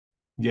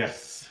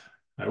Yes,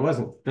 I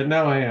wasn't, but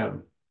now I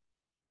am.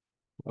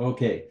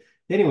 Okay.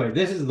 Anyway,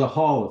 this is the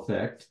Hall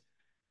effect.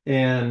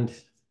 And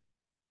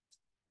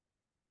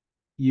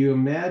you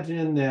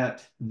imagine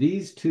that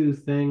these two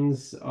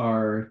things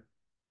are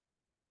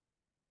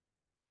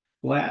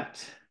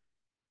flat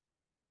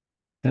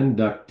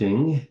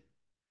conducting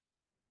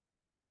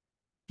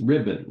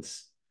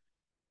ribbons.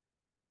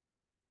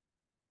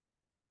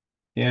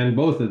 And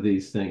both of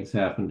these things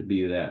happen to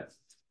be that.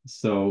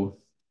 So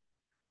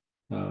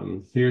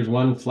here's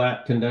one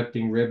flat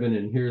conducting ribbon,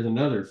 and here's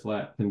another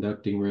flat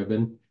conducting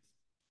ribbon.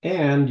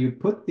 And you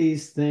put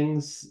these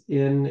things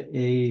in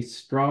a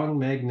strong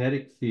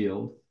magnetic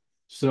field.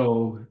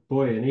 So,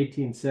 boy, in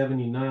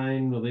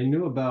 1879, well, they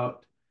knew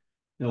about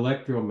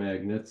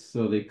electromagnets,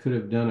 so they could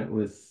have done it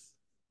with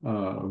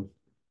um,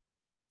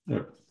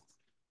 an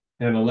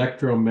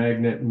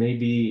electromagnet,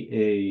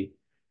 maybe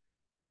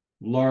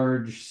a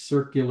large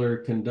circular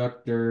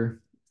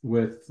conductor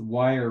with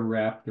wire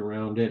wrapped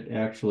around it,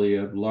 actually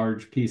a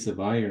large piece of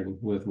iron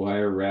with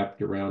wire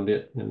wrapped around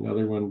it,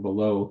 another one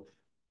below.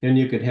 And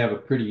you could have a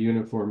pretty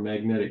uniform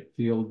magnetic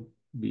field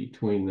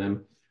between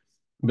them.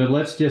 But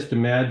let's just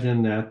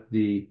imagine that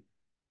the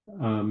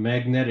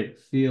magnetic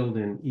field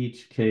in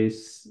each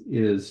case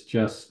is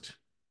just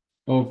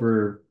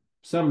over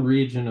some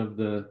region of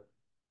the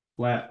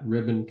flat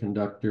ribbon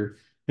conductor.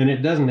 And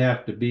it doesn't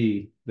have to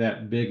be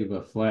that big of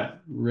a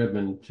flat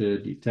ribbon to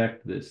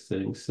detect this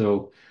thing.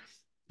 So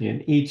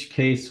in each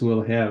case,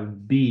 we'll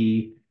have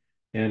B,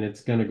 and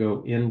it's going to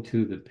go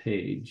into the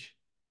page.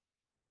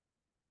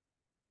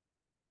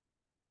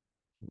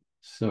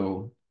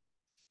 So,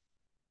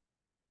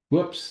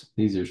 whoops,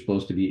 these are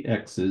supposed to be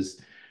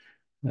X's.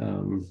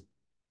 Um,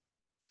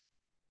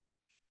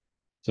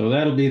 so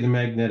that'll be the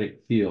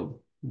magnetic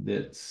field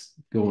that's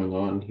going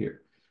on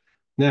here.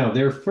 Now,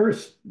 their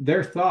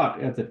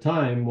thought at the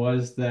time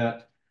was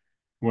that,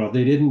 well,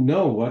 they didn't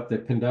know what the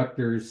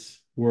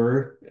conductors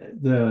were.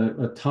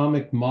 The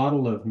atomic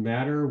model of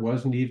matter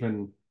wasn't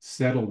even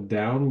settled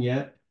down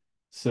yet.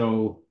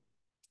 So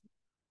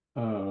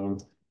um,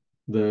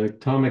 the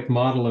atomic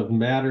model of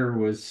matter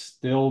was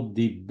still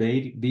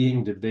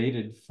being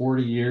debated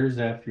 40 years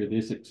after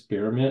this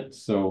experiment.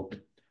 So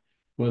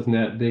wasn't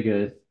that big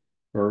a,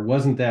 or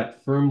wasn't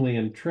that firmly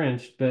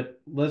entrenched.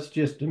 But let's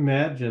just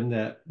imagine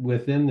that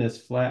within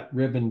this flat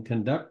ribbon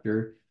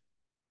conductor,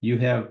 you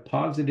have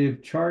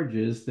positive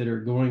charges that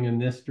are going in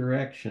this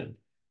direction.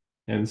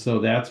 And so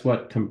that's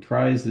what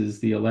comprises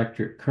the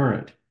electric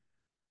current.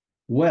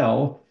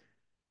 Well,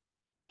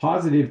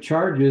 positive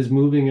charges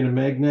moving in a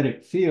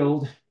magnetic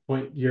field,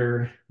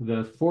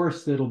 the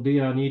force that'll be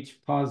on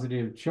each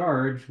positive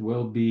charge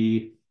will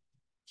be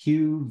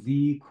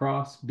QV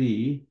cross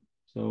B.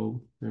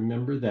 So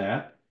remember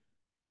that.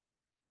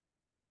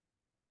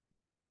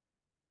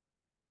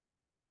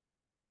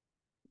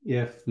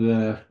 If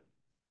the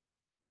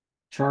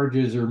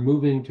charges are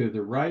moving to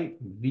the right,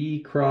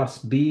 V cross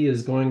B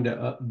is going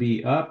to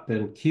be up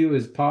and Q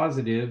is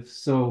positive.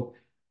 So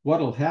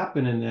what'll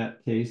happen in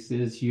that case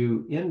is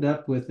you end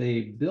up with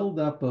a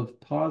buildup of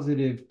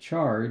positive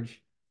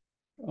charge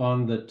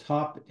on the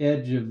top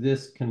edge of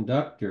this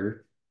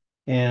conductor.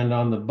 And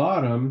on the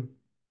bottom,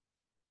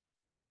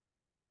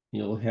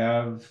 you'll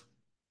have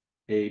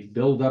a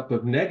buildup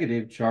of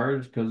negative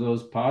charge because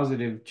those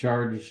positive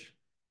charges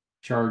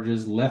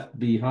left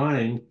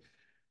behind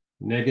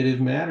negative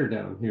matter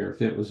down here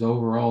if it was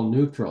overall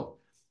neutral.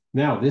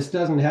 Now, this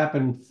doesn't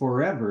happen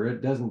forever.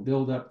 It doesn't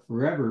build up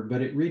forever,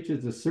 but it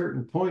reaches a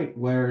certain point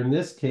where, in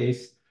this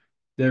case,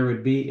 there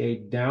would be a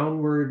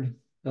downward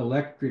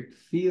electric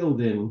field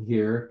in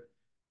here.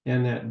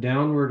 And that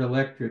downward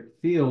electric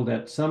field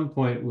at some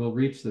point will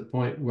reach the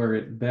point where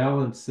it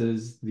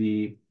balances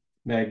the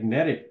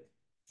magnetic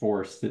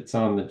force that's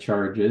on the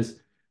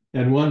charges.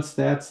 And once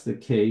that's the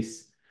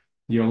case,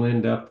 you'll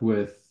end up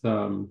with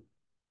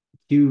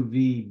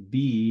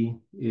QVB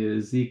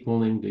is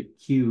equaling to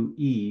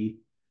QE.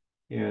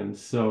 And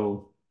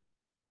so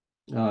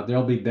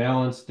they'll be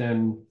balanced,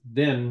 and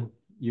then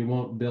you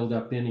won't build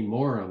up any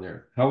more on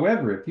there.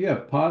 However, if you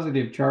have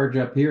positive charge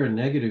up here and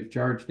negative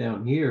charge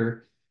down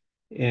here,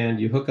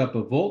 and you hook up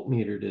a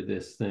voltmeter to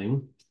this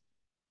thing,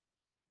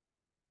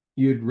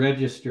 you'd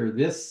register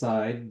this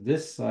side.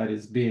 This side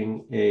is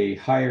being a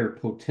higher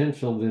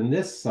potential than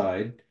this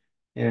side.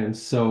 And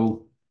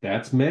so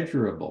that's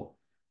measurable.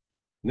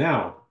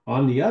 Now,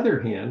 on the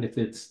other hand, if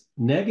it's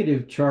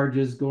negative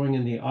charges going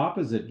in the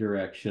opposite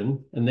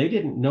direction, and they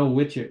didn't know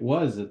which it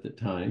was at the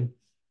time,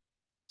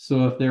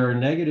 so if there are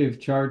negative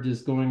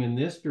charges going in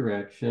this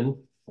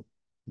direction,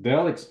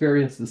 they'll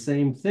experience the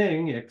same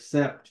thing,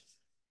 except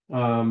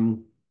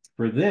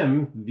for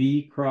them,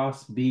 V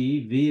cross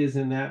B, V is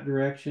in that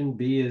direction,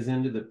 B is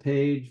into the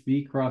page,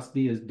 V cross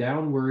B is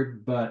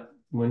downward, but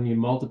when you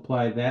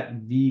multiply that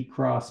V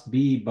cross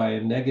B by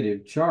a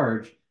negative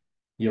charge,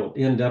 you'll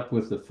end up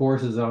with the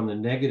forces on the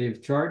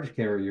negative charge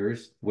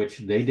carriers, which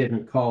they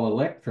didn't call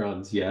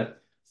electrons yet.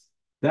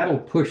 That'll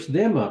push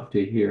them up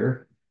to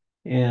here.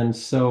 And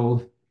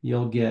so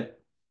you'll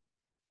get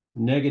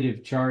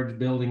negative charge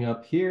building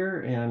up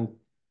here and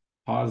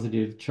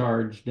positive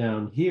charge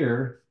down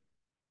here.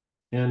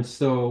 And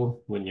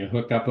so when you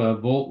hook up a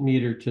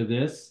voltmeter to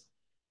this,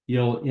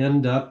 you'll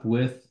end up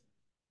with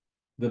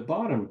the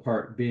bottom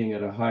part being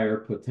at a higher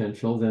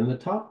potential than the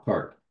top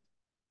part.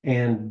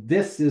 And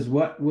this is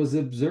what was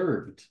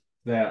observed,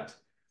 that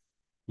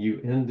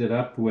you ended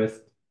up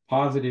with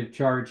positive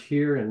charge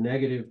here and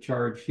negative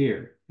charge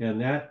here.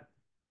 And that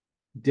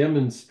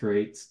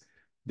demonstrates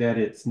that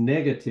it's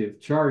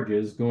negative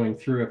charges going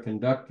through a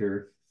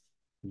conductor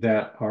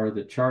that are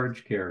the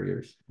charge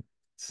carriers.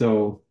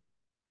 So,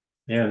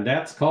 and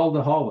that's called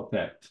the Hall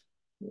effect.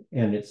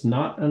 And it's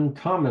not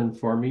uncommon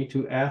for me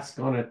to ask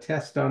on a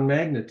test on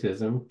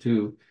magnetism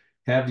to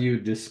have you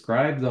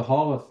describe the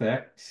Hall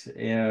effect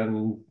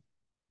and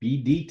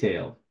be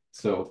detailed.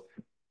 So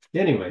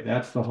anyway,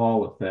 that's the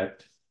Hall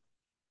effect.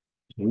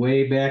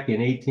 Way back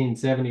in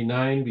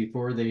 1879,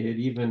 before they had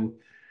even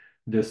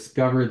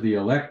discovered the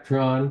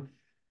electron,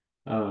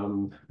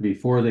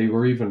 before they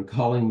were even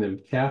calling them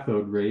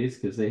cathode rays,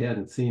 because they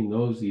hadn't seen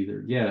those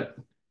either yet,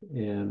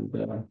 and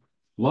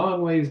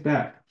long ways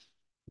back.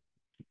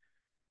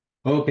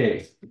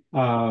 Okay,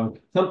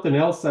 something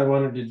else I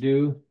wanted to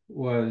do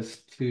was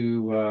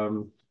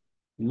to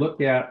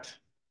look at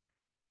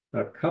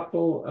a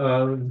couple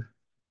of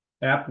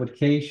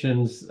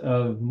applications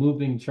of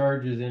moving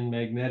charges in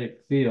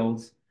magnetic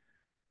fields.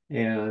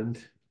 And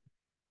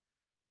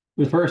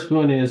the first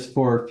one is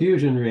for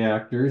fusion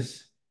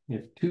reactors.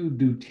 If two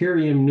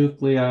deuterium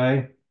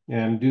nuclei,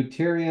 and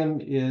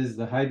deuterium is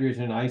the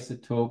hydrogen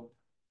isotope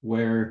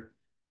where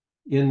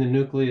in the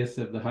nucleus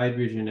of the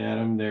hydrogen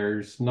atom,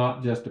 there's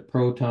not just a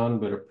proton,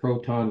 but a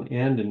proton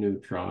and a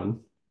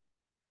neutron.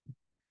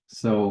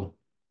 So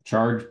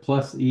charge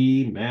plus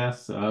E,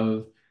 mass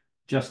of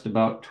just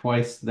about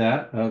twice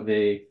that of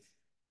a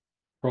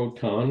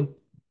proton,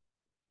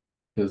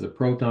 because a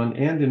proton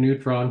and a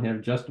neutron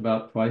have just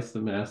about twice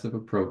the mass of a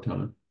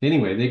proton.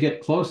 Anyway, they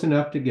get close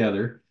enough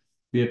together.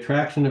 The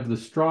attraction of the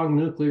strong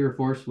nuclear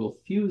force will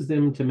fuse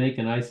them to make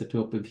an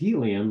isotope of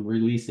helium,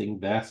 releasing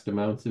vast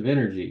amounts of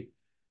energy.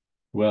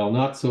 Well,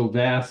 not so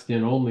vast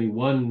in only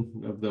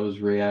one of those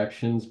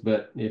reactions,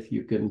 but if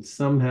you can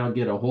somehow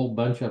get a whole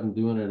bunch of them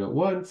doing it at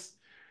once,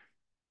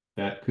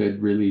 that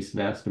could release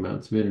vast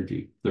amounts of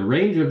energy. The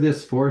range of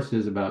this force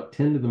is about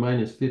 10 to the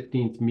minus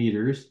 15th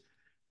meters.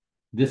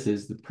 This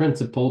is the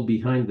principle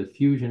behind the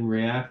fusion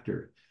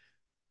reactor.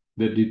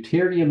 The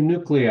deuterium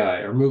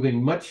nuclei are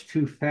moving much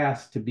too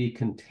fast to be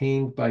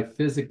contained by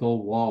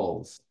physical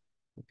walls.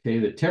 Okay,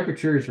 the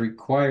temperatures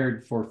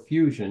required for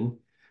fusion,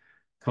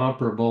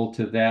 comparable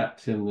to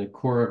that in the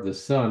core of the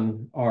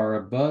sun, are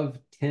above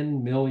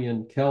 10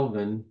 million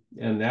Kelvin,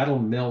 and that'll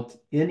melt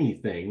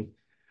anything.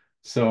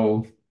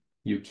 So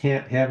you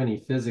can't have any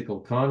physical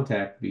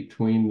contact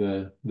between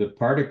the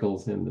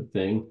particles in the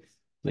thing.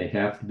 They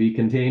have to be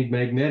contained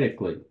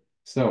magnetically.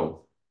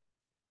 So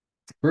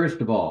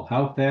first of all,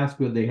 how fast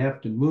would they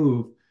have to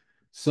move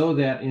so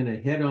that in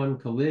a head-on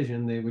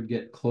collision, they would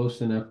get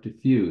close enough to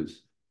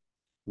fuse?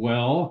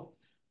 Well,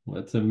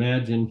 let's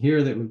imagine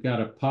here that we've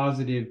got a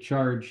positive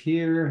charge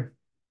here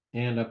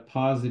and a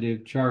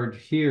positive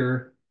charge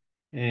here,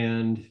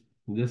 and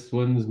this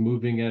one's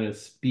moving at a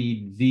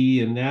speed v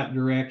in that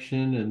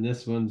direction, and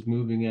this one's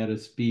moving at a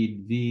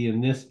speed v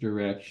in this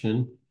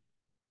direction.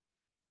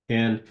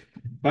 And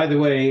by the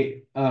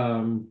way,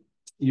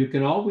 you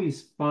can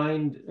always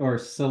find or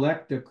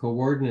select a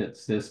coordinate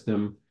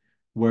system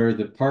where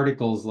the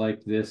particles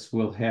like this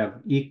will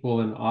have equal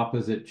and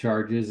opposite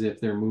charges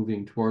if they're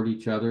moving toward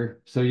each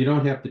other. So you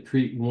don't have to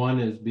treat one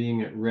as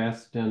being at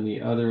rest and the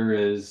other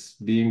as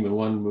being the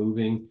one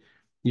moving.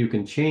 You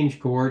can change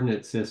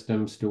coordinate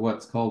systems to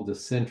what's called the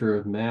center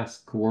of mass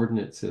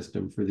coordinate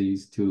system for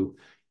these two.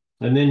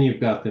 And then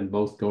you've got them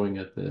both going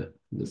at the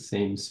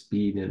same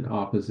speed in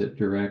opposite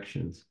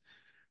directions.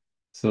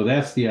 So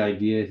that's the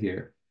idea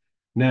here.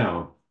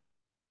 Now,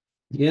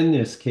 in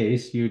this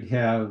case, you'd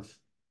have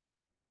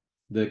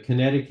the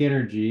kinetic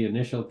energy,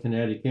 initial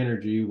kinetic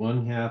energy,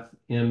 1/2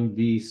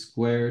 mv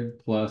squared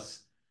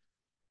plus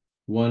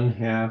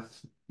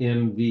 1/2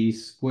 mv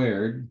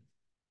squared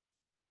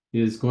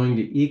is going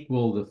to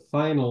equal the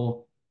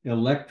final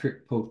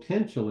electric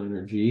potential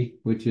energy,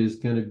 which is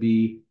going to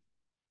be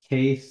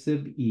K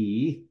sub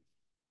E,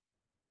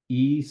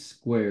 E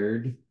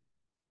squared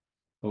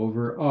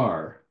over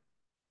R.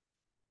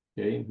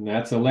 Okay, and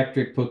that's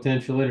electric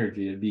potential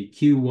energy. It'd be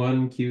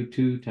Q1,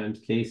 Q2 times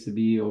K sub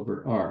E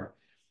over R.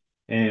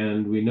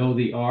 And we know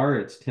the R,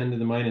 it's 10 to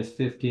the minus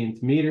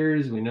 15th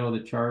meters. We know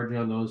the charge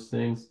on those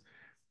things.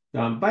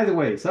 By the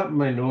way,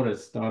 something I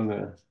noticed on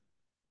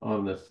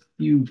the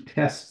few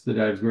tests that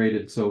I've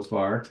graded so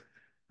far,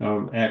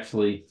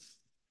 actually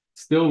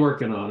still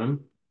working on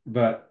them,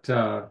 but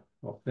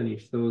I'll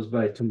finish those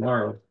by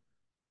tomorrow.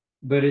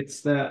 But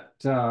it's that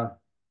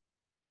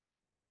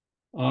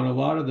on a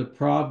lot of the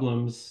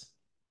problems,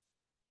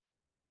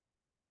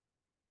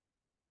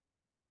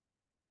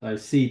 I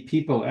see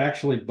people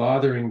actually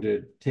bothering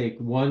to take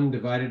 1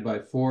 divided by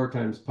 4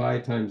 times pi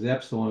times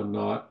epsilon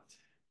naught,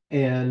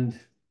 and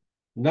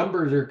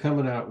numbers are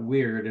coming out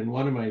weird. And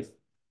one of my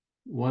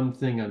one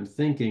thing I'm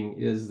thinking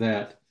is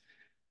that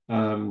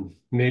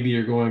maybe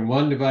you're going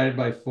 1 divided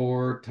by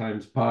 4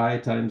 times pi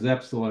times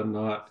epsilon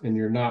naught, and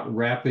you're not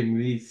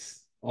wrapping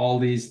all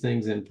these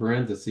things in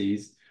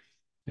parentheses.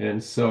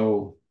 And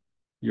so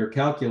your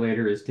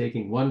calculator is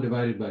taking 1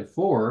 divided by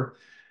 4,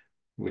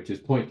 which is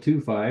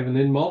 0.25, and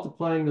then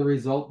multiplying the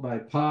result by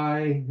pi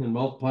and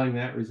multiplying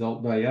that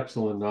result by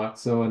epsilon naught.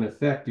 So in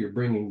effect, you're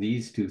bringing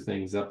these two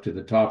things up to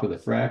the top of the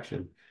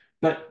fraction.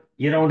 But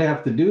you don't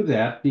have to do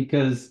that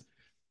because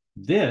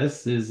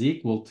this is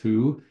equal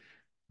to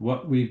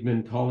what we've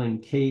been calling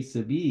K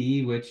sub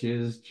E, which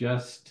is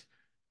just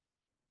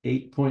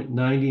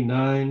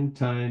 8.99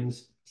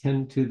 times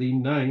 10 to the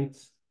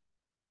ninth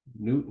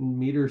Newton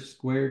meter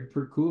squared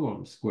per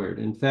Coulomb squared.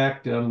 In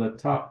fact, on the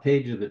top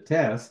page of the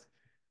test,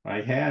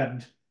 I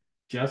had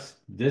just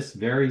this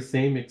very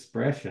same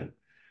expression.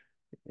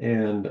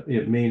 And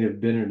it may have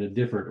been in a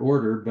different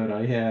order, but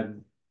I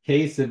had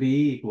K sub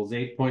E equals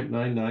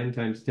 8.99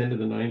 times 10 to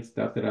the ninth,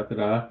 da, da, da, da,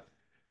 da,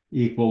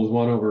 equals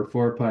 1 over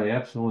 4 pi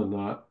epsilon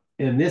naught.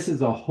 And this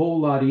is a whole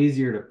lot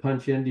easier to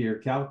punch into your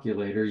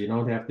calculator. You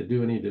don't have to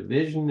do any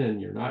division and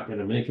you're not going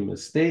to make a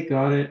mistake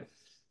on it.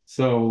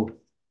 So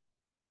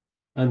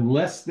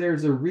unless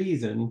there's a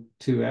reason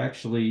to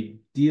actually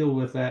deal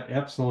with that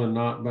epsilon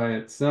naught by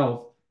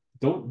itself,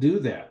 don't do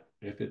that.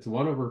 If it's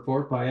 1 over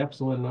 4 pi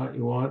epsilon naught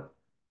you want,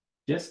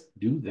 just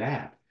do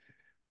that.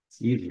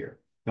 It's easier.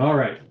 All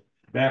right,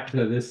 back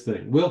to this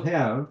thing. We'll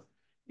have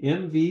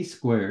mv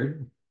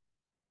squared,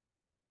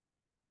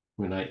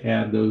 when I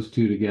add those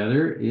two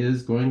together,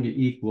 is going to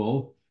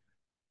equal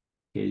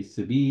K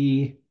sub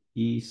E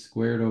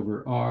squared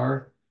over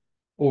R,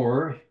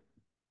 or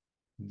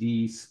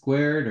V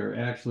squared, or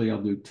actually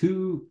I'll do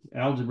two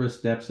algebra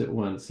steps at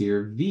once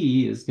here.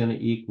 V is going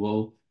to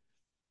equal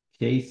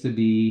K sub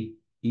E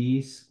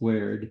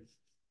squared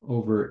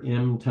over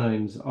M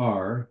times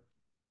R.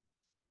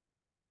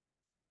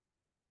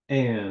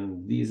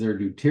 And these are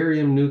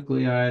deuterium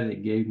nuclei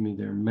that gave me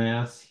their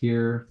mass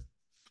here.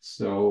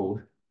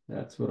 So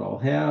that's what I'll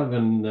have.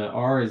 And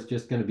R is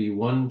just going to be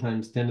 1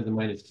 times 10 to the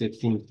minus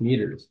 15th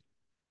meters.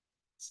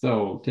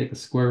 So take a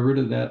square root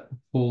of that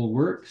whole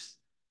works.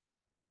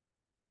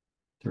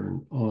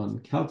 Turn on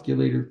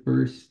calculator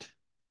first.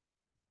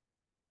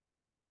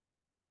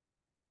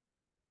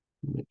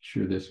 Make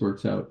sure this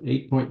works out.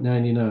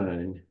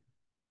 8.99.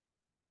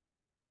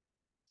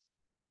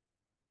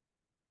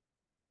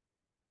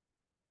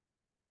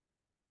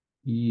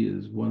 E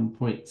is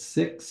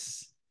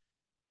 1.6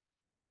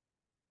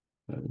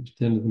 times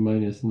 10 to the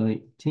minus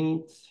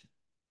 19th.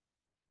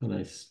 And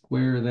I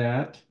square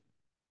that.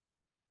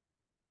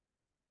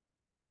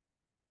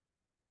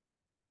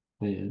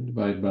 And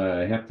divide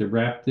by, I have to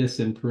wrap this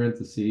in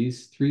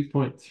parentheses,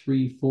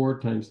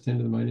 3.34 times 10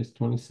 to the minus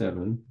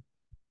 27.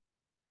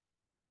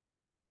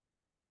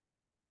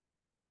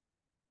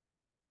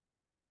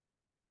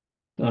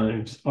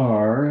 Times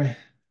R,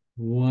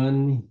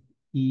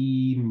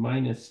 1E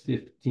minus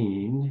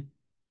 15.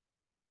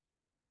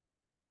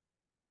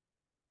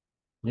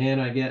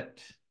 And I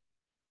get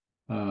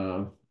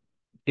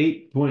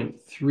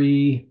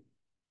 8.3.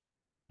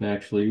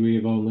 Actually,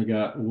 we've only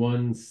got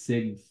one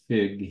sig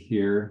fig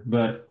here,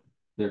 but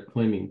they're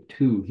claiming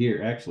 2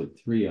 here, actually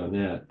 3 on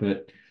that,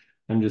 but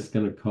I'm just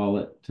going to call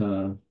it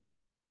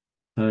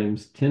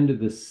times 10 to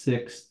the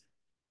 6th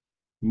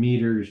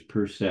meters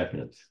per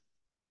second.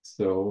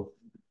 So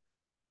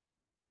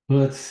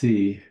let's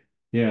see.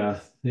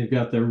 Yeah, they've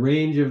got the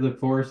range of the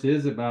force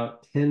is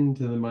about 10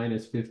 to the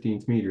minus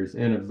 15th meters,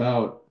 and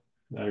about,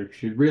 I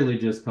should really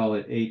just call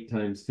it 8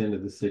 times 10 to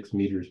the 6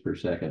 meters per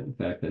second. In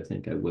fact, I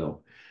think I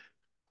will.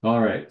 All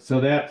right,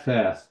 so that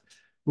fast,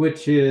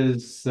 which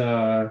is 3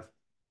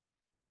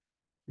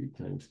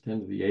 times 10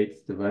 to the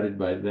 8th divided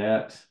by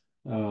that.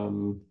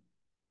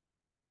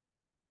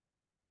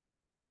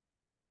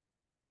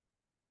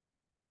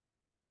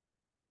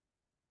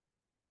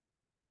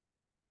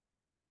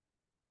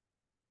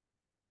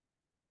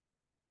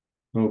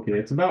 Okay,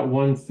 it's about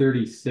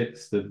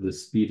 1/36th of the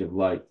speed of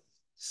light.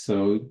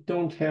 So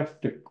don't have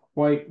to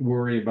quite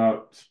worry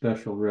about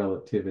special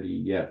relativity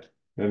yet.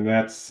 And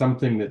that's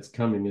something that's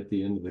coming at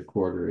the end of the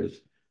quarter is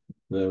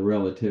the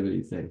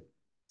relativity thing.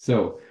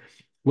 So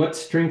what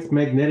strength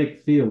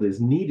magnetic field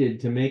is needed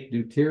to make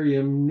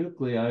deuterium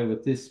nuclei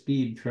with this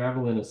speed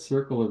travel in a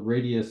circle of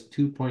radius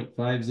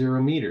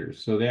 2.50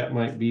 meters? So that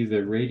might be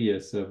the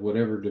radius of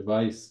whatever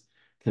device,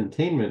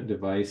 containment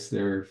device,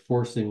 they're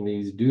forcing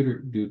these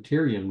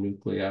deuterium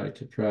nuclei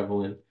to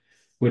travel in,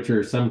 which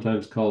are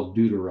sometimes called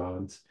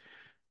deuterons,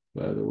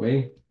 by the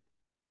way.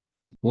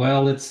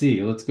 Well, let's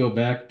see. Let's go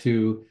back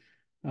to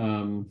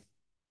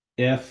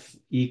F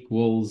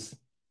equals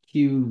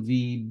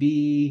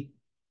QVB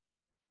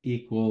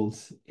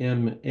equals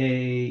MA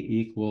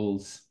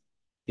equals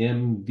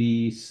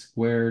MV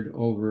squared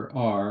over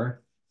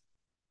R.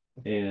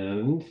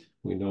 And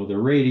we know the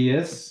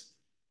radius.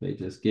 They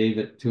just gave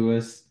it to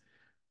us.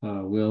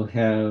 We'll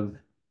have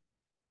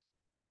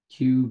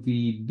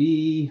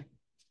QVB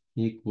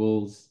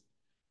equals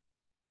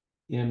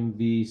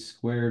MV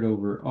squared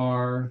over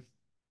R.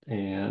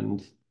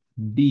 And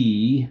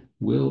B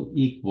will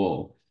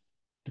equal,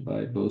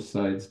 divide both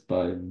sides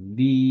by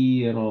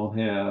V, and I'll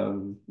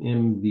have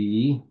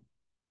MV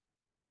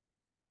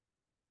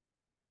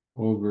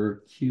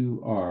over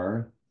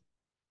QR.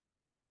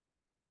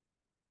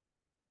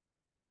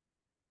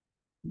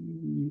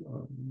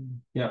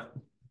 Yeah.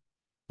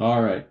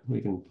 All right,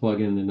 we can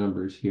plug in the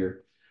numbers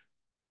here.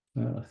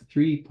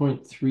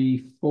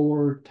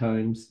 3.34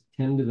 times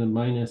 10 to the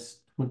minus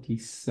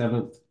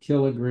 27th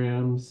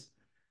kilograms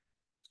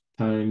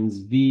times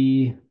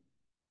V,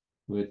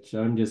 which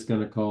I'm just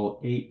going to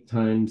call 8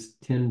 times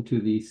 10 to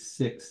the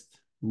 6th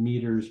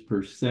meters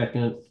per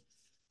second.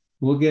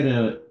 We'll get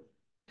a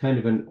kind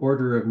of an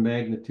order of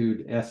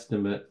magnitude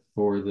estimate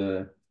for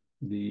the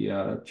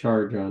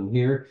charge on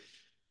here.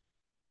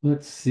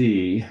 Let's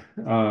see,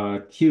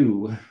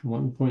 Q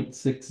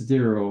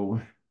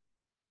 1.60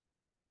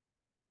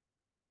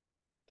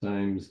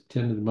 times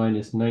 10 to the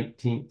minus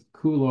 19th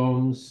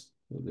coulombs.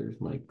 So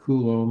there's my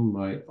coulomb.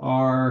 My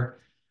R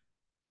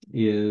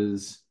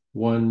is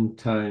 1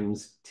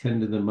 times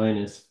 10 to the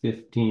minus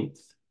 15th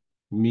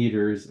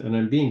meters. And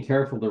I'm being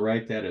careful to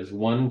write that as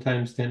 1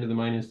 times 10 to the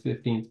minus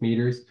 15th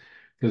meters,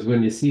 because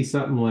when you see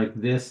something like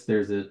this,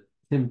 there's a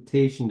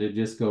temptation to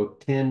just go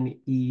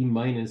 10e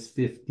minus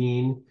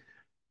 15,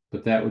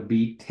 but that would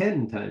be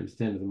 10 times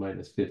 10 to the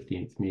minus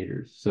 15th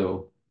meters.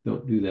 So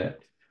don't do that.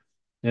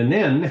 And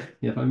then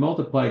if I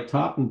multiply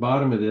top and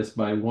bottom of this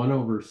by 1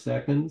 over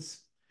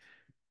seconds,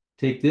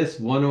 take this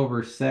 1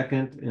 over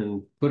second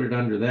and put it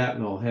under that,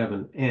 and I'll have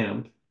an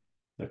amp,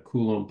 a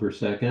coulomb per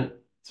second.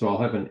 So I'll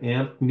have an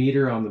amp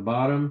meter on the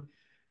bottom,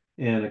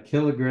 and a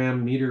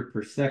kilogram meter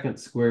per second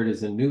squared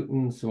is a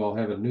Newton. So I'll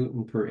have a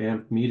Newton per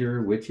amp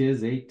meter, which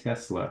is a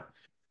Tesla.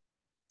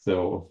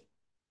 So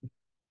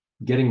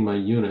getting my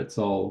units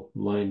all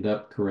lined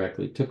up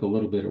correctly took a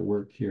little bit of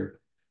work here.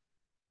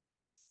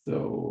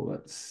 So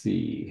let's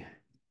see.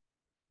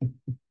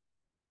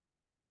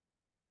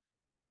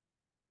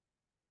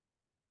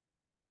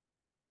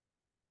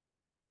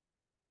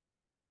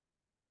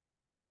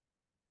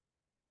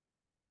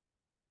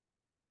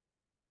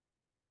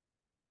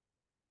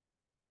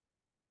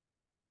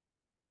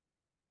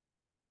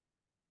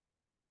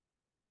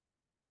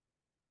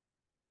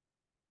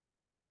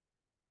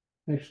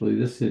 Actually,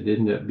 this would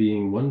end up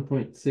being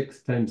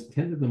 1.6 times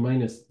 10 to the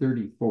minus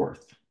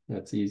 34th.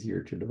 That's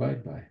easier to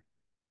divide by.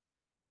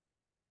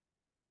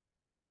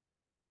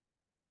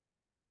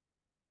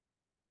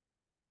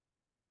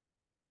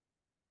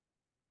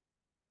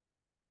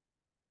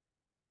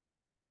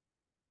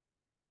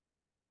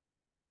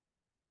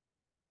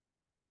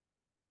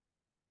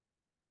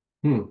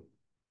 Hmm,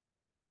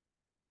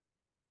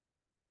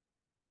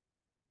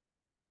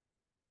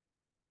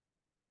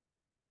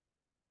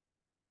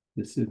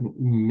 this isn't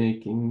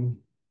making,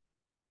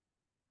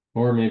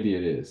 or maybe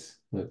it is.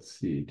 Let's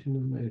see, 10 to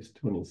the minus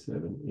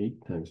 27,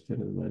 8 times 10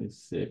 to the minus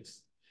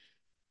 6.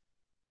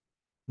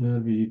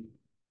 That'd be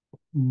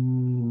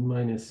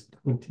minus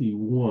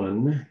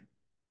 21,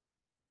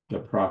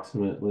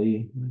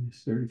 approximately,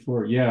 minus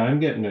 34. Yeah, I'm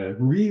getting a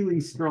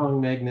really strong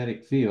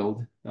magnetic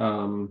field.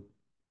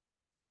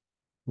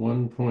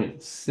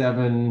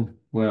 1.7,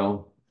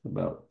 well,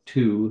 about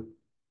 2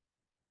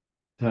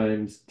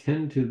 times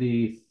 10 to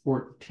the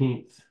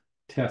 14th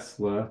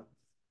Tesla.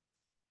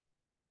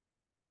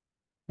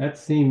 That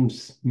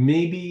seems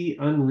maybe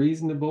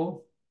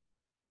unreasonable,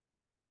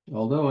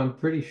 although I'm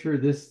pretty sure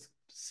this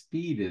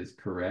speed is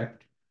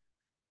correct.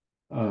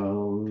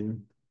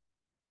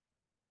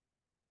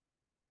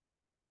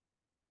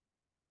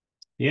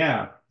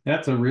 Yeah,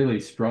 that's a really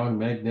strong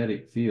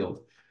magnetic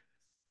field.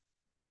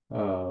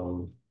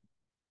 Um,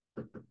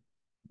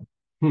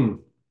 hmm.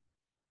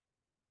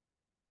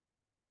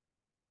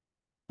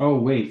 Oh,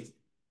 wait,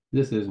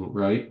 this isn't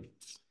right.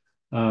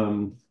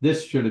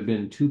 This should have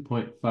been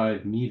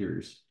 2.5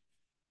 meters.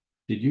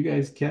 Did you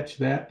guys catch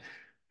that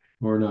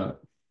or not?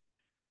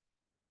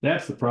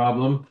 That's the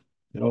problem.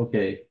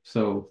 Okay,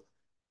 so,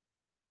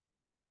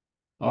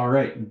 all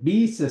right,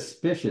 be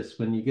suspicious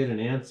when you get an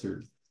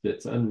answer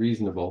that's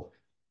unreasonable.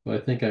 So I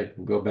think I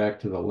can go back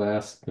to the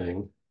last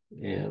thing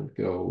and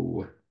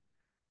go,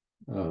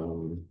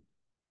 um,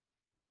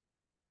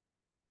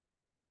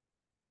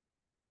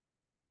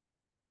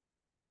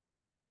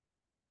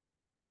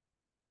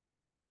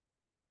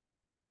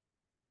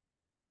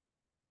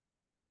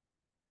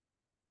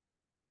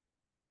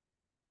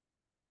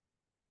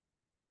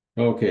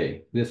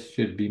 okay, this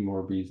should be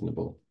more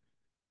reasonable.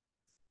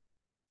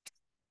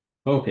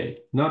 Okay,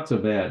 not so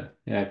bad,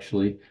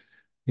 actually.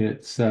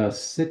 It's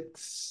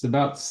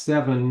about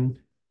 7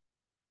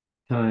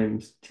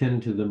 times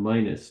 10 to the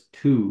minus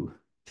 2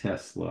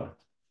 Tesla.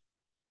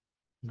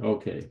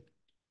 Okay.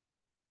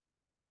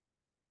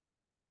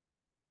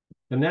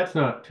 And that's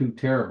not too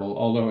terrible,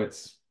 although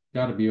it's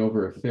got to be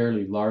over a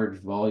fairly large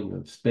volume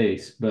of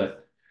space,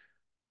 but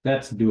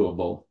that's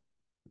doable.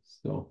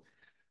 So,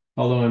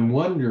 although I'm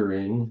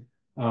wondering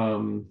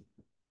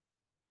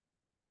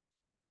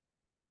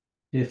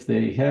if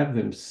they have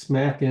them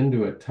smack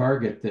into a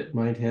target that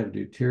might have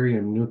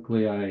deuterium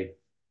nuclei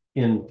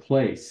in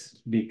place,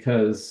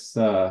 because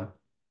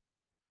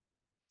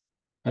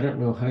I don't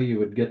know how you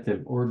would get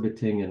them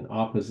orbiting in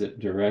opposite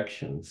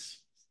directions.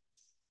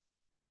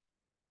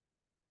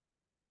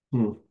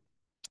 Hmm.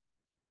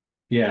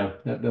 Yeah,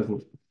 that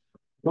doesn't,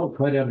 don't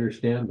quite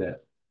understand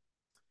that.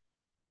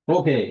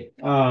 Okay,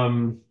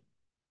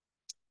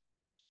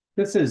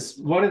 this is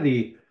one of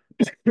the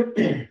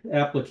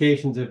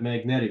applications of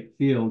magnetic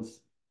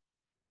fields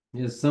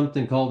is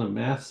something called a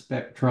mass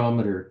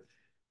spectrometer.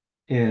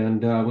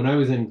 And when I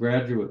was in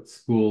graduate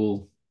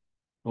school,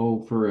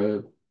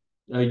 for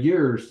a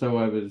year or so,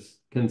 I was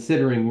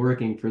considering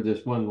working for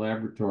this one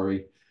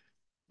laboratory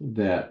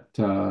that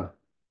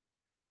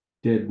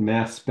did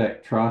mass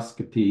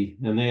spectroscopy,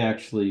 and they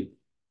actually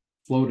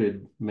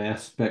floated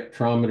mass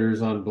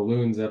spectrometers on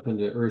balloons up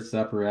into Earth's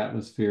upper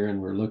atmosphere,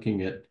 and we're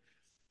looking at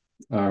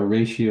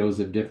ratios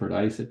of different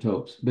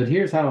isotopes. But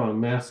here's how a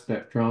mass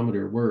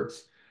spectrometer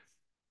works.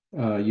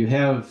 You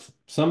have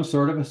some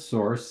sort of a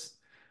source,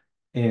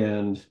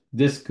 and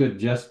this could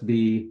just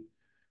be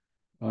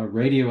a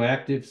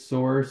radioactive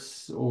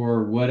source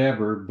or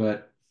whatever,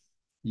 but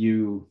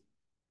you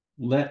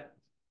let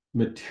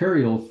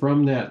material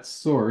from that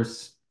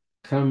source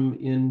come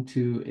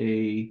into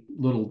a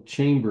little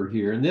chamber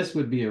here. And this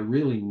would be a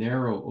really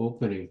narrow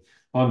opening.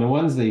 On the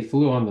ones they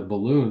flew on the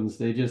balloons,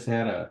 they just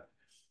had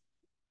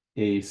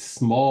a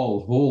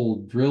small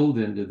hole drilled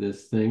into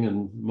this thing,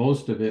 and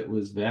most of it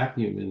was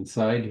vacuum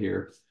inside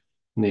here.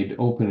 And they'd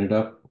open it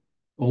up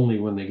only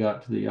when they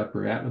got to the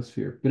upper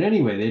atmosphere. But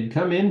anyway, they'd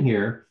come in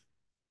here,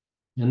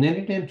 and then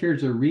it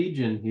enters a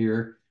region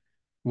here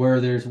where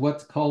there's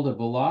what's called a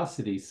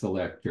velocity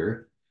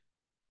selector.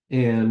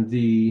 And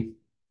the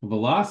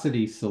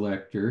velocity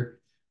selector,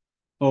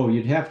 oh,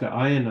 you'd have to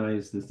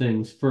ionize the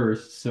things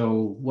first.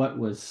 So what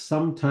was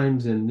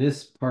sometimes in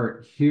this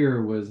part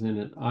here was in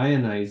an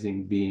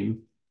ionizing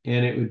beam,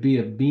 and it would be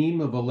a beam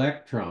of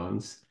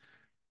electrons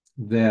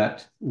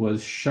that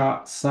was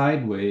shot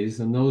sideways,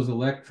 and those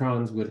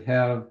electrons would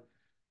have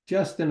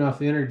just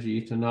enough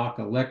energy to knock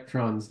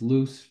electrons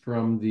loose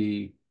from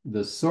the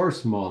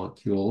source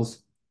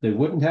molecules. They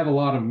wouldn't have a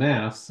lot of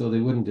mass, so they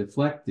wouldn't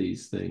deflect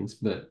these things.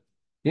 But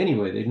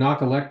anyway, they'd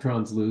knock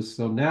electrons loose.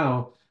 So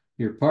now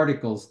your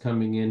particles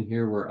coming in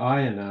here were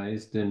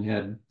ionized and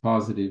had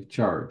positive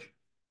charge.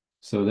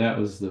 So that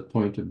was the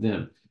point of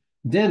them.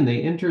 Then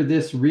they enter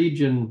this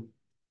region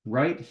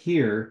right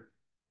here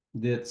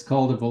that's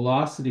called a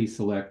velocity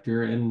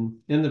selector. And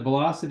in the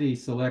velocity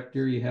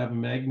selector, you have a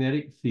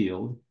magnetic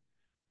field,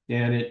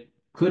 and it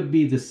could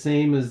be the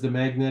same as the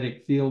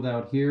magnetic field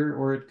out here,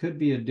 or it could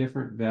be a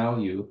different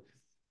value.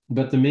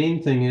 But the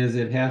main thing is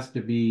it has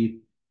to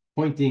be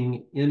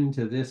pointing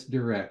into this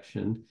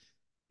direction.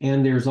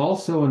 And there's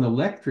also an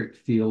electric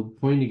field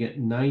pointing at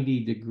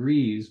 90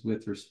 degrees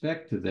with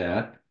respect to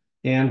that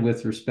and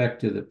with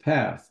respect to the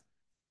path.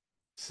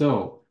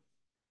 So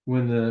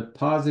when the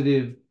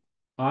positive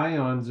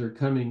ions are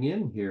coming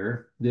in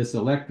here, this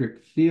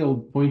electric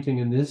field pointing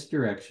in this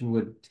direction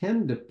would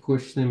tend to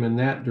push them in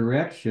that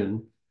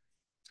direction.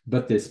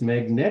 But this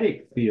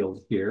magnetic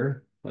field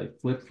here, if I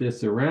flip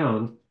this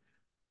around,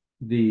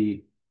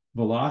 the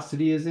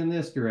velocity is in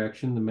this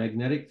direction, the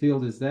magnetic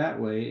field is that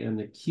way, and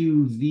the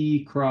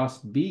QV cross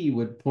B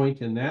would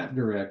point in that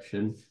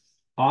direction,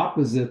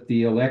 opposite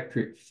the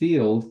electric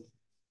field.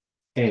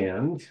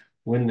 And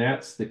when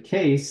that's the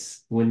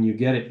case, when you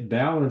get it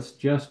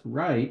balanced just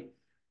right,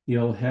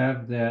 you'll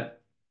have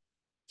that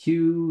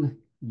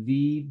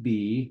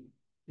QVB,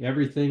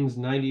 everything's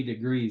 90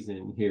 degrees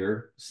in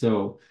here.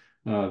 So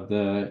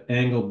the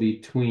angle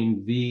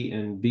between V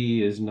and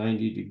B is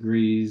 90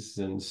 degrees,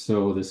 and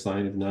so the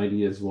sine of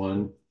 90 is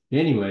 1.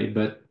 Anyway,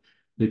 but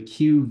the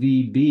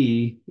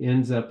QVB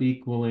ends up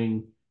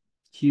equaling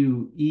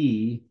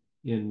QE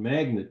in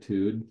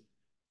magnitude,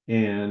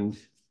 and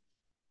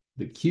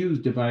the Q's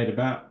divide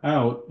about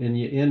out, and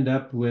you end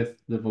up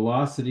with the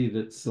velocity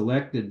that's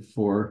selected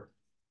for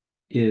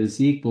is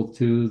equal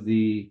to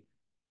the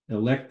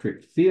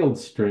electric field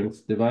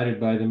strength divided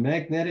by the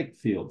magnetic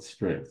field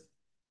strength.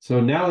 So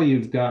now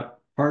you've got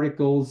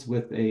particles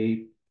with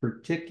a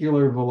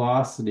particular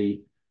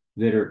velocity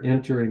that are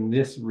entering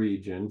this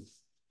region.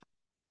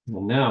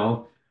 Well,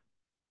 now,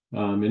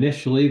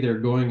 initially they're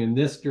going in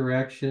this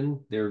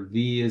direction. Their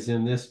V is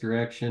in this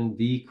direction.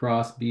 V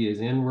cross B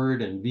is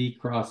inward, and V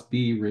cross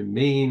B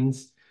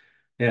remains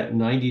at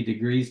 90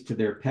 degrees to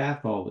their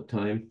path all the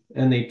time.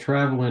 And they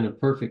travel in a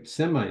perfect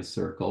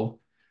semicircle.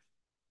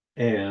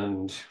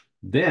 And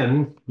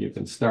then you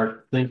can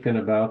start thinking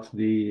about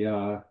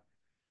the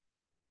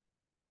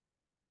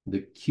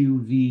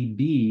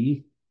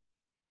QVB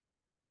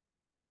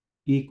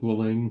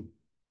equaling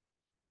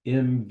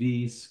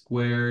mv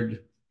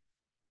squared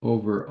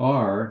over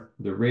r,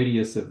 the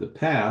radius of the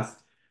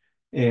path,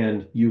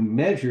 and you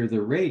measure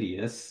the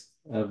radius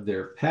of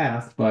their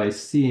path by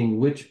seeing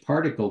which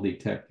particle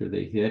detector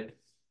they hit.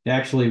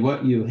 Actually,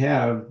 what you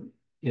have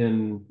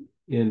in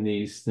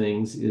these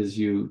things is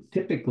you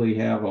typically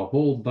have a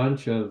whole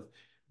bunch of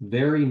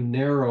very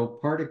narrow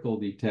particle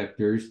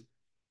detectors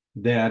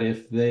that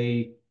if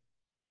they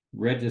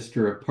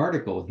register a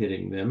particle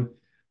hitting them,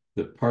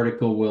 the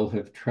particle will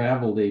have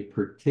traveled a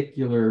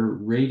particular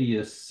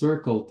radius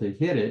circle to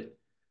hit it,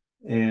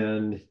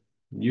 and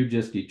you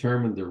just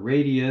determined the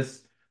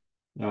radius.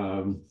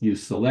 You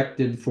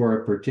selected for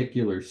a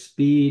particular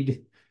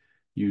speed.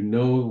 You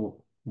know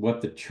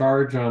what the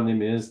charge on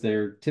them is.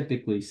 They're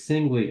typically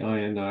singly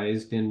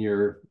ionized. In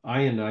your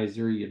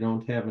ionizer, you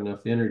don't have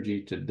enough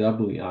energy to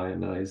doubly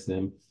ionize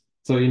them.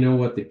 So you know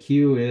what the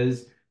Q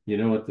is, you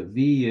know what the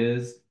V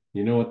is,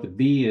 you know what the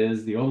B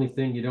is. The only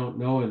thing you don't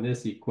know in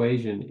this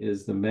equation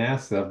is the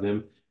mass of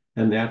them,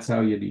 and that's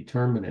how you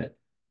determine it.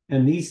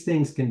 And these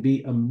things can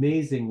be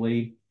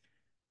amazingly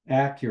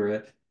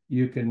accurate.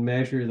 You can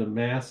measure the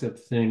mass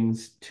of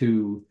things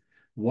to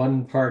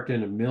 1 part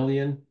in a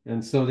million,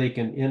 and so they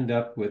can end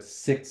up with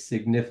 6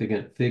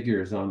 significant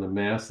figures on the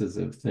masses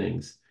of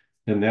things.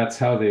 And that's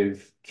how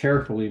they've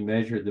carefully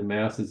measured the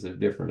masses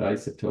of different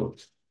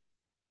isotopes.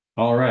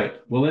 All right,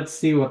 well, let's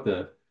see what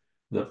the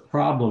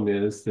problem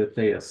is that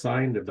they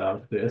assigned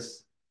about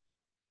this.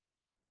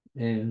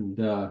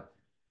 And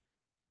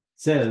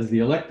says the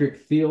electric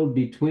field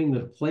between the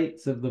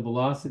plates of the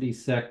velocity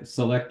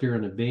selector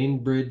and a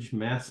Bainbridge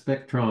mass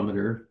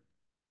spectrometer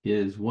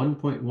is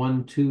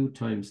 1.12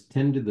 times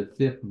 10 to the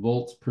 5th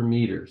volts per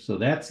meter. So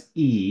that's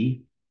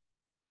E.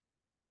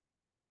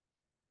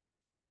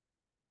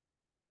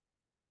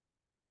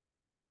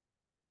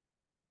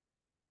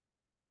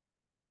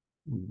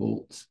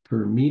 Volts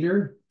per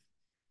meter.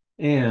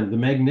 And the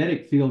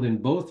magnetic field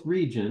in both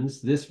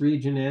regions, this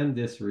region and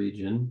this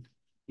region,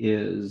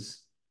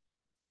 is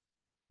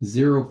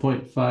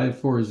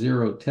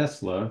 0.540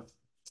 Tesla.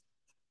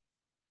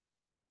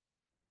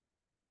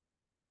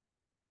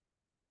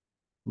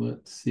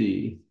 Let's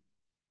see.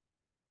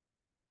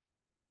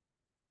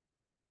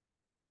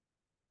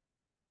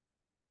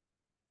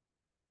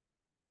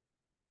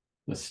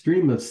 A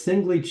stream of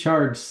singly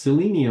charged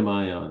selenium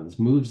ions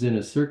moves in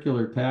a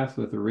circular path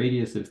with a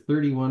radius of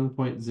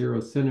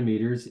 31.0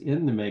 centimeters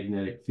in the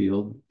magnetic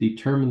field.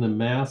 Determine the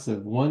mass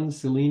of one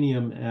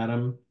selenium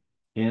atom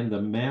and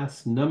the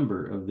mass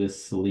number of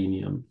this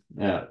selenium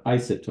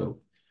isotope.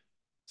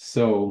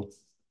 So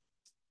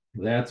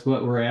that's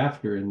what we're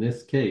after in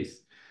this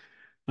case.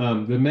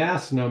 The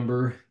mass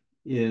number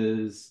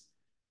is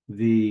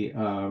a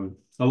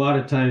lot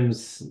of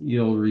times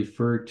you'll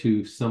refer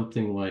to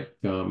something like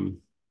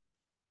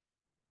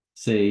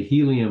say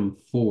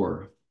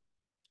helium-4,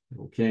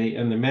 okay?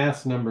 And the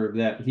mass number of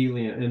that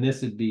helium, and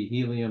this would be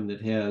helium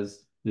that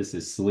has, this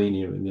is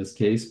selenium in this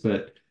case,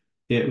 but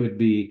it would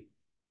be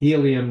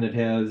helium that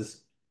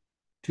has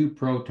 2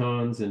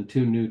 protons and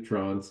 2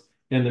 neutrons,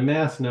 and the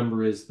mass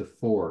number is the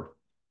 4.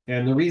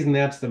 And the reason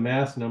that's the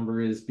mass number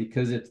is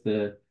because it's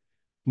the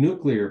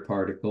nuclear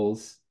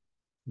particles,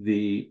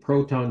 the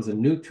protons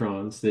and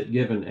neutrons, that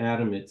give an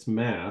atom its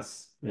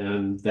mass,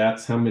 and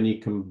that's how many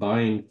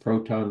combined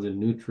protons and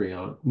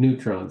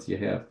neutrons you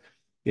have.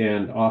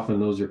 And often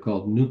those are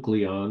called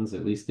nucleons,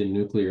 at least in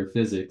nuclear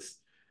physics,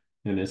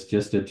 and it's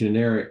just a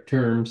generic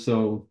term.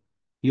 So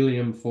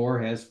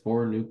helium-4 has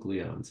 4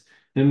 nucleons,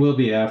 and we'll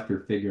be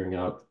after figuring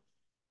out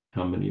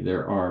how many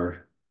there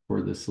are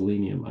for the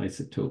selenium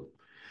isotope.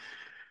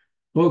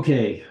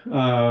 Okay,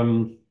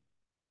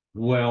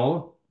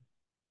 well,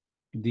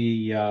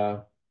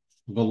 the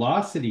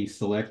velocity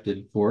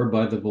selected for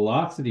by the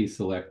velocity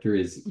selector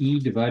is E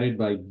divided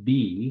by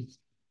B.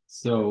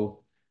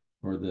 So,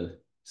 or the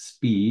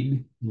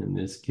speed in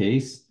this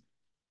case,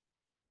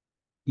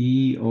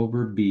 E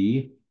over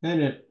B.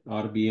 And it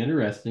ought to be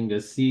interesting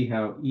to see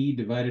how E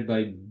divided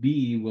by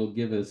B will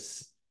give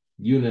us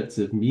units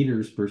of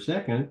meters per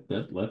second,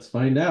 but let's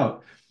find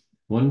out.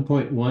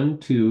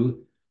 1.12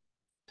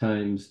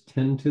 times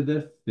 10 to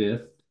the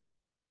 5th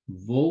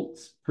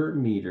volts per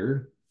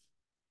meter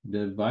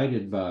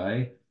divided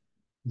by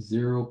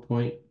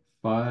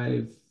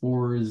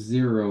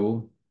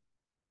 0.540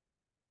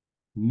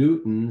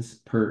 newtons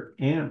per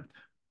amp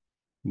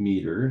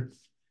meter.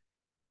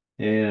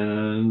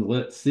 And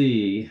let's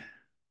see,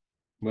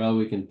 well,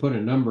 we can put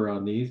a number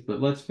on these, but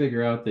let's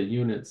figure out the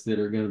units that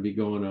are going to be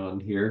going on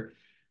here.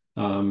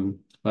 If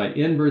I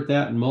invert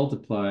that and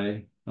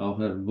multiply, I'll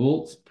have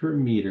volts per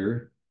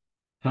meter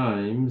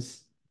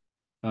times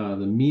the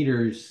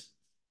meters,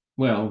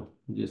 well,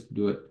 just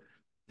do it,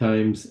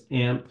 times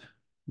amp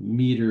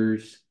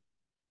meters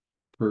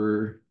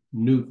per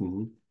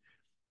Newton.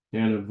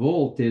 And a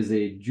volt is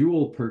a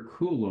joule per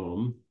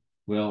coulomb.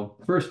 Well,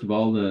 first of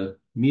all, the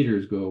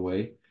meters go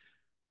away.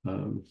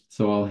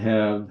 So I'll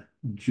have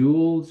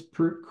joules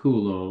per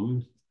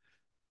coulomb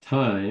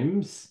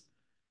times,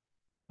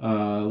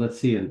 let's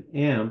see, an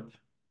amp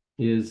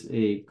is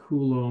a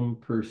coulomb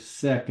per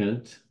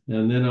second.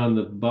 And then on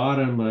the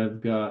bottom,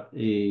 I've got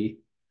a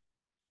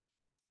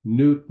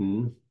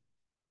Newton.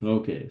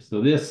 Okay,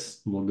 so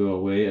this will go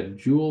away, a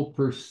joule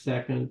per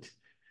second.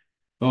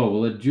 Oh,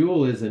 well, a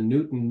joule is a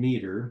Newton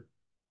meter.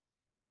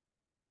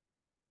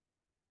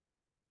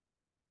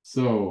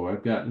 So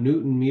I've got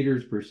Newton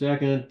meters per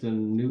second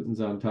and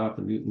Newtons on top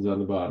and Newtons on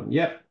the bottom.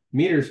 Yep,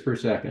 meters per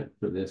second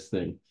for this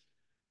thing.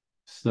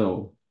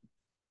 So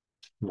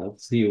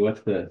let's see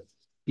what the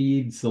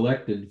speed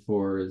selected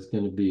for is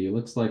going to be, it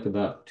looks like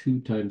about 2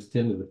 times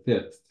 10 to the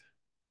fifth,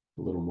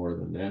 a little more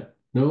than that.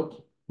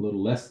 Nope, a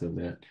little less than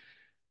that.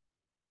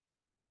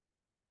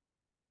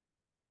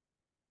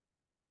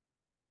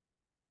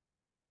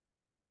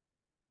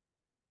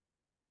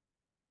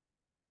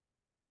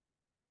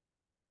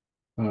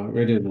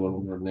 It is a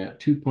little more than that,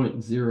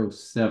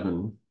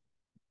 2.07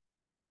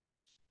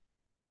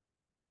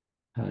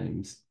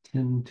 times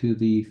 10 to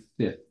the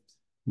fifth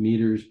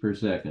meters per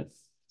second.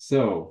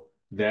 So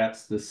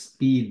that's the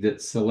speed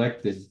that's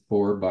selected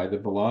for by the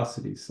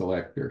velocity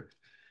selector.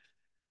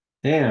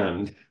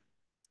 And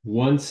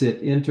once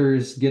it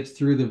enters, gets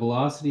through the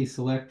velocity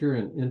selector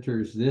and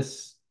enters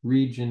this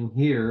region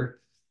here,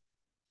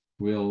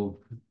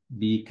 will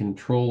be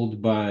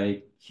controlled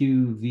by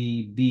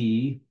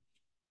QVB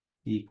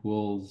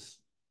equals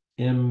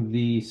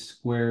MV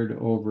squared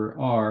over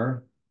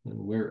R, and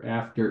we're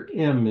after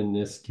M in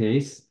this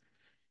case.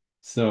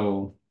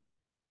 So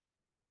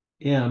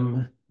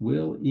M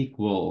will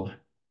equal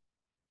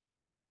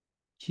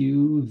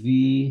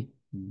QVBR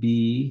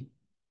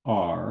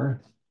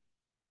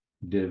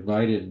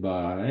divided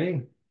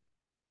by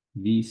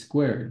V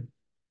squared.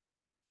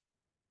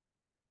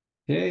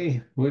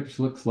 Okay, which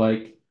looks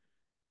like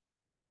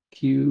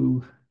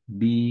QBR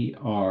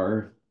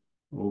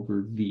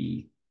over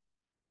V.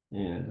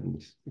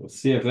 And we'll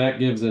see if that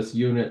gives us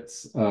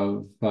units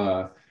of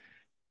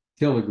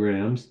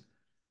kilograms.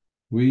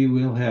 We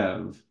will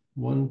have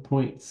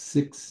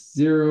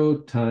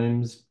 1.60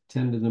 times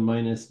 10 to the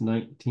minus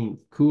 19th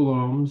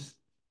coulombs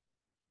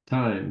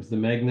times the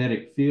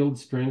magnetic field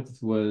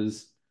strength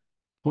was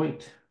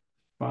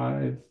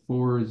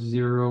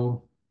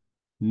 0.540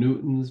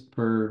 newtons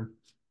per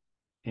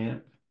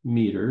amp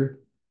meter.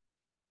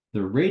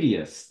 The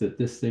radius that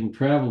this thing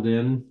traveled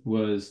in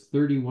was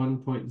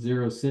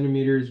 31.0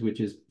 centimeters,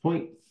 which is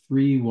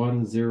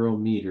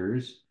 0.310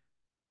 meters.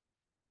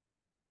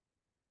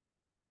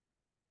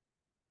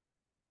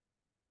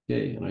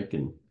 Okay, and I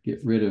can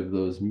get rid of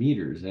those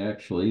meters,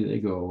 actually. They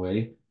go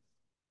away.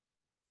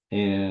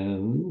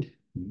 And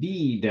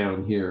V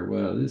down here,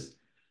 well, this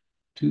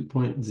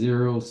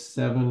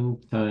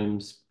 2.07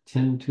 times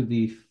 10 to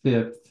the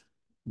fifth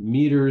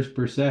meters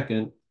per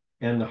second.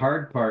 And the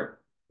hard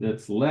part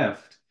that's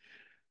left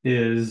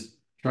is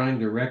trying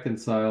to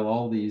reconcile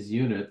all these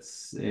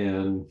units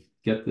and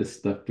get this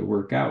stuff to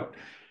work out.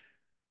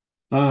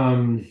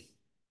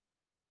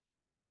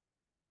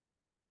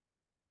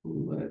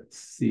 Let's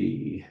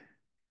see.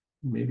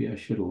 Maybe I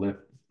should have left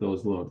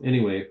those alone.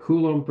 Anyway, a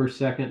coulomb per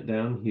second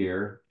down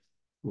here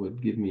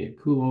would give me a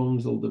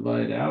coulombs will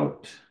divide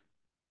out.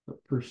 A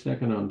per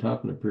second on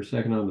top and a per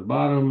second on the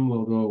bottom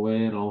will go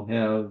away, and I'll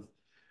have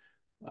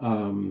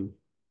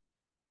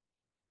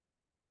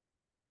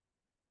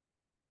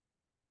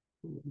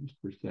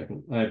per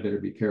second. I better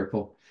be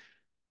careful.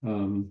 But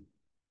I'm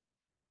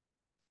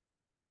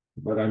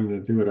going to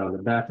do it on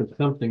the back of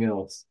something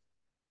else.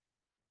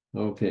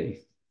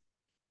 Okay.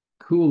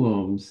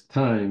 Coulombs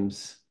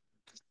times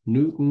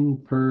Newton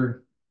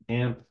per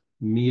amp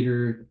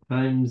meter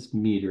times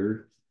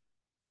meter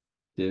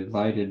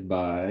divided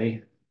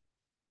by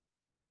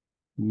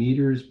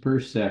meters per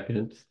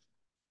second.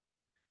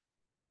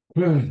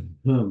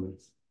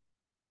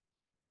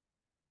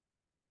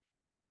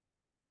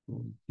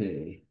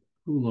 Okay,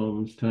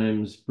 coulombs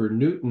times per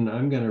Newton,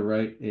 I'm going to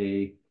write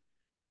a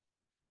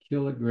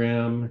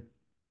kilogram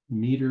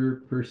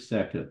meter per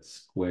second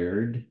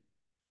squared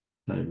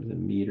times a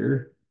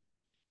meter.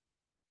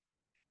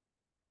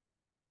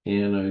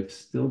 And I've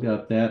still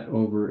got that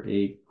over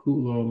a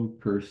coulomb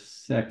per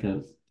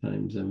second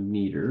times a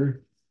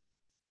meter.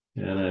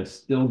 And I've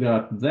still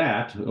got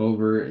that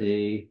over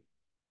a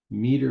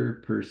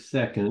meter per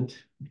second.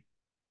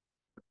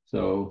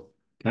 So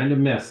kind of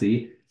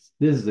messy.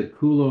 This is a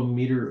coulomb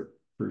meter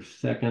per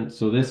second.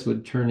 So this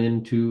would turn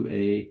into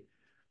a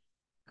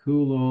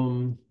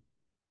coulomb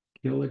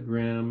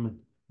kilogram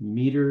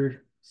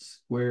meter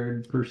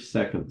squared per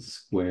second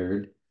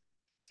squared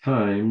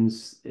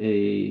times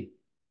a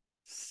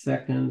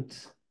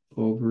second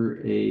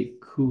over a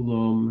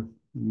coulomb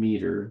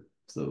meter.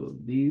 So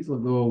these will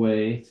go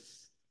away.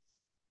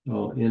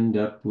 I'll end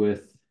up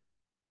with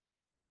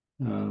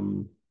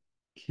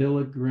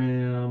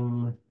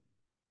kilogram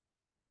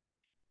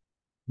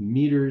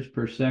meters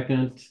per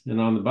second.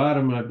 And on the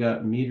bottom, I've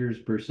got meters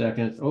per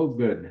second. Oh,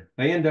 good.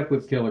 I end up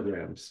with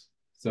kilograms.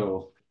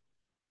 So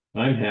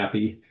I'm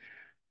happy.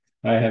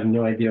 I have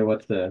no idea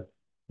what the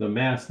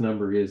mass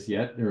number is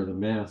yet, or the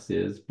mass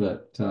is,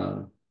 but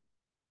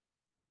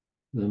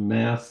the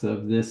mass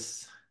of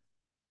this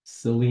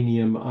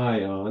selenium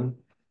ion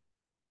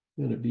is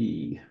going to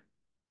be,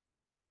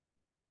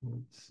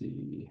 let's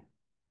see,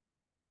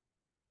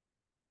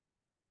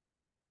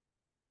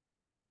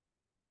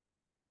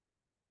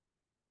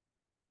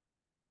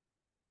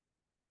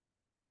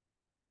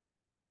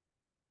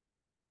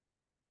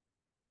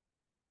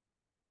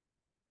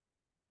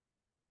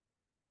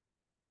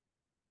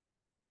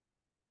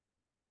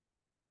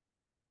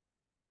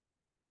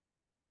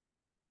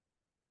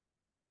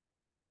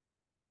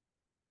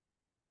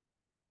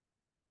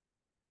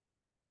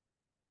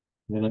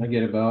 And I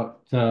get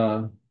about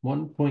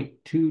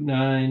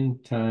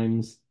 1.29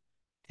 times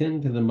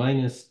 10 to the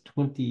minus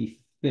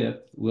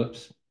 25th,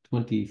 whoops,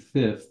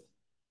 25th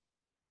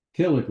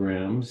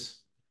kilograms.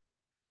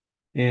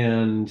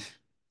 And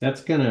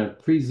that's going to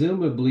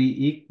presumably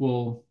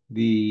equal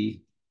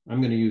I'm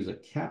going to use a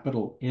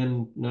capital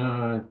N,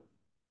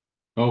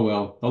 oh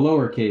well, a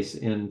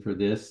lowercase n for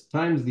this,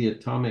 times the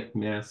atomic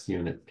mass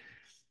unit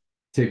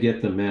to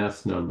get the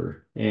mass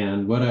number.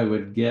 And what I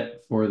would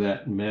get for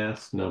that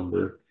mass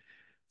number,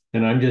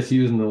 and I'm just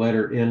using the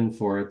letter N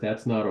for it,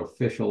 that's not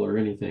official or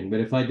anything, but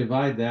if I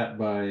divide that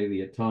by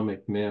the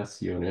atomic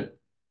mass unit,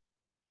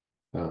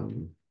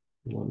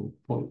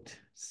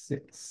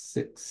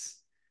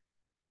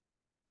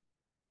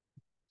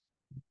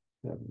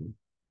 1.667,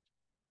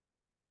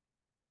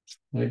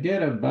 I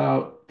get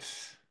about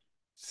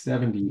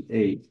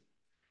 78.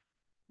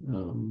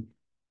 Um,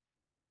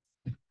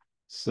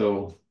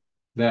 so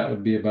that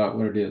would be about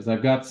what it is.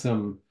 I've got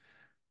some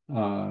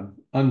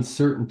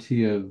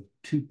uncertainty of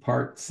 2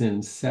 parts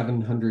in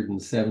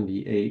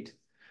 778,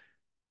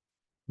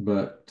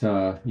 but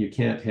you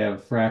can't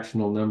have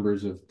fractional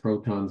numbers of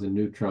protons and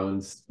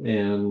neutrons.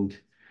 And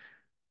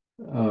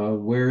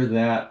where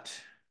that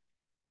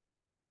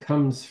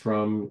comes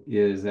from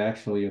is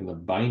actually in the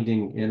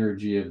binding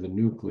energy of the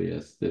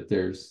nucleus, that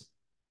there's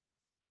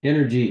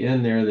energy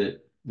in there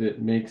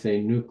that makes a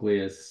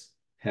nucleus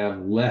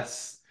have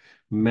less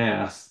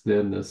mass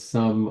than the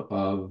sum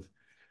of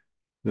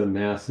the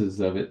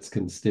masses of its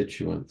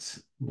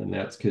constituents. And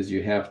that's because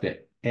you have to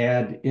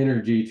add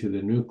energy to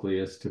the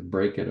nucleus to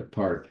break it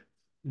apart.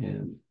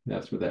 And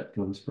that's where that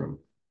comes from.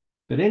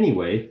 But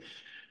anyway,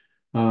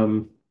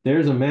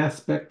 there's a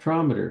mass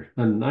spectrometer,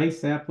 a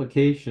nice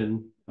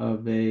application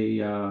of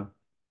a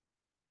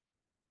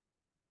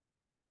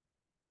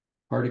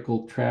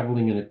particle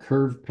traveling in a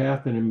curved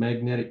path in a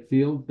magnetic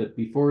field. But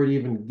before it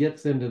even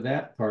gets into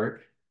that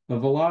part, a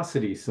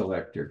velocity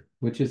selector,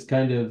 which is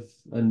kind of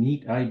a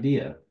neat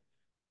idea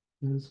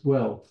as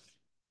well.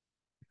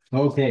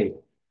 Okay,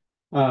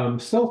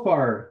 so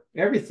far,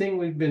 everything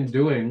we've been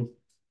doing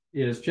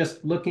is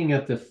just looking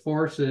at the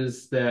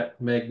forces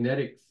that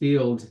magnetic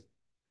fields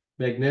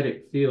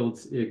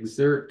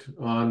exert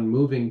on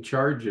moving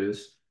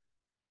charges.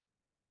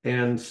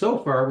 And so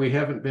far, we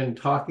haven't been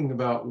talking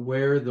about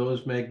where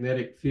those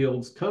magnetic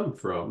fields come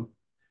from.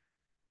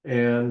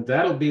 And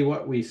that'll be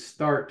what we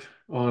start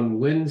on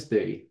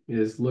Wednesday,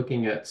 is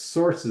looking at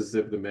sources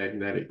of the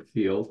magnetic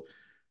field.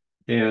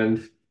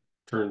 And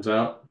turns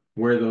out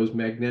where those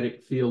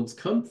magnetic fields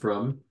come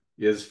from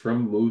is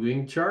from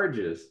moving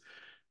charges.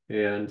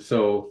 And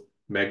so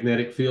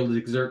magnetic fields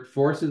exert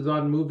forces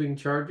on moving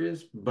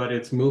charges, but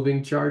it's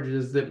moving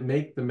charges that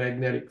make the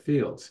magnetic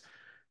fields.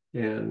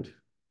 And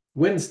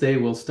Wednesday,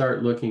 we'll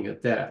start looking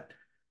at that.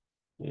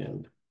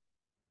 And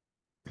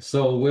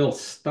so we'll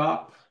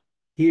stop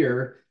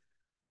here.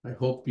 I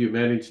hope you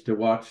managed to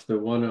watch the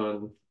one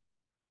on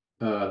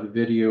the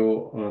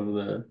video on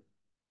the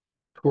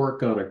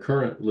torque on a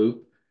current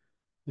loop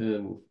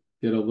and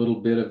get a little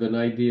bit of an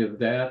idea of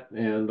that,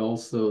 and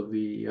also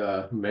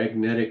the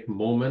magnetic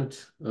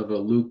moment of a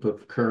loop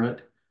of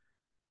current.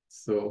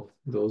 So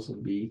those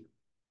will be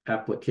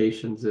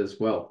applications as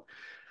well.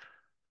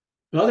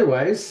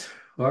 Otherwise,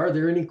 are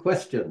there any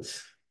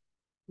questions?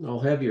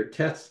 I'll have your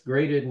tests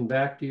graded and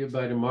back to you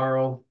by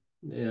tomorrow,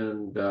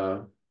 and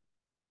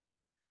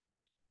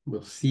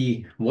we'll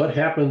see what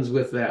happens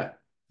with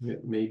that.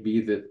 It may be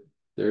that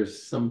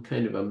there's some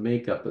kind of a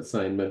makeup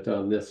assignment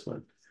on this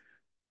one.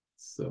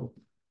 So,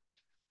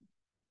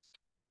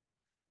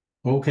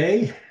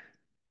 okay.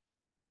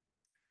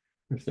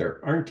 If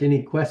there aren't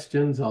any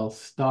questions, I'll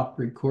stop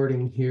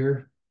recording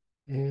here.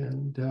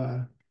 And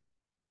I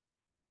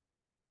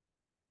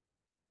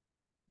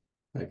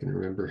can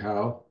remember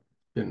how.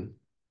 It's been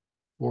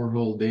 4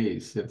 whole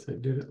days since I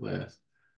did it last.